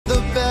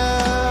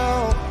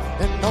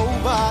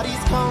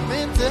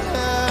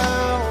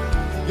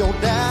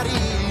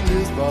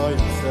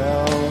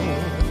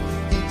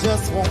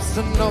just wants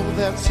to know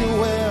that you're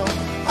well.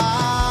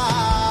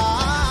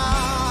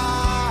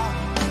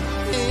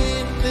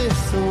 In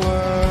this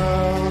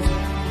world,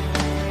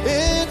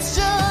 it's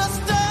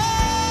just us.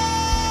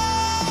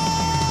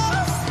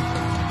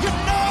 You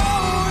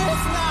know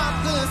it's not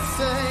the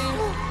same.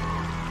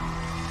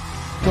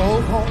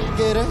 Go home,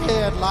 get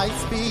ahead, light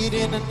speed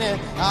internet.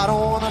 I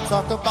don't wanna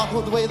talk about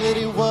the way that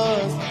it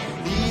was.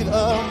 Leave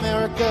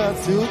America,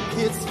 2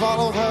 kids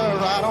follow her.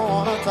 I don't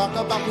wanna talk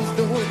about who's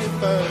doing it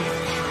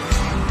first.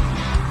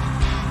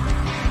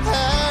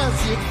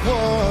 As it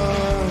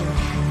was,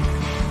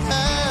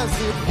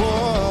 as it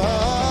was.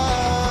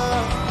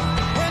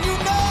 And you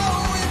know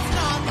it's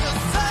not the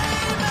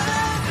same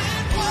as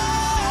it was.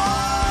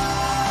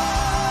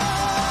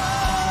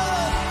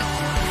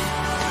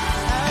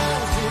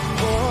 As it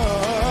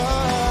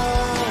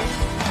was.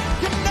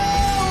 You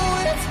know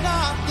it's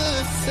not the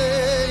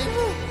same.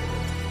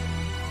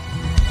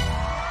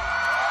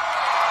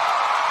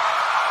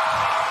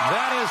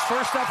 That is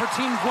first up for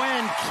Team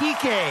Gwen,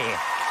 Kique.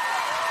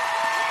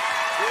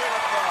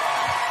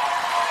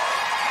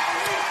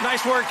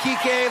 Nice work,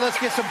 Kique. Let's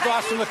get some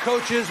thoughts from the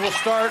coaches. We'll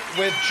start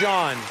with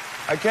John.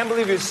 I can't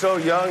believe you're so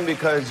young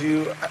because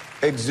you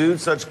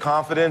exude such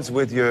confidence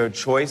with your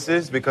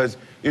choices, because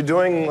you're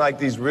doing like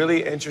these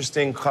really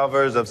interesting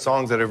covers of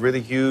songs that are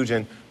really huge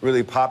and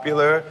really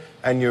popular,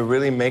 and you're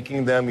really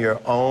making them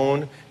your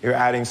own. You're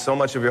adding so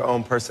much of your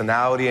own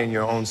personality and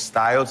your own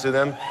style to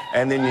them,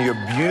 and then you're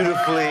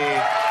beautifully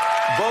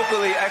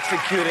vocally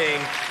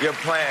executing your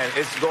plan.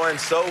 It's going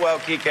so well,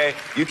 Kique.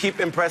 You keep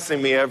impressing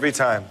me every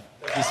time.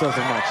 Thank you so much.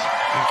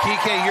 And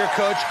Kique, your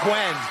coach,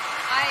 Gwen.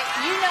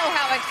 You know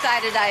how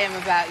excited I am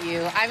about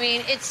you. I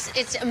mean,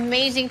 it's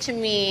amazing to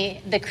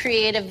me, the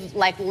creative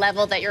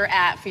level that you're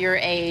at for your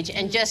age,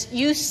 and just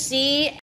you see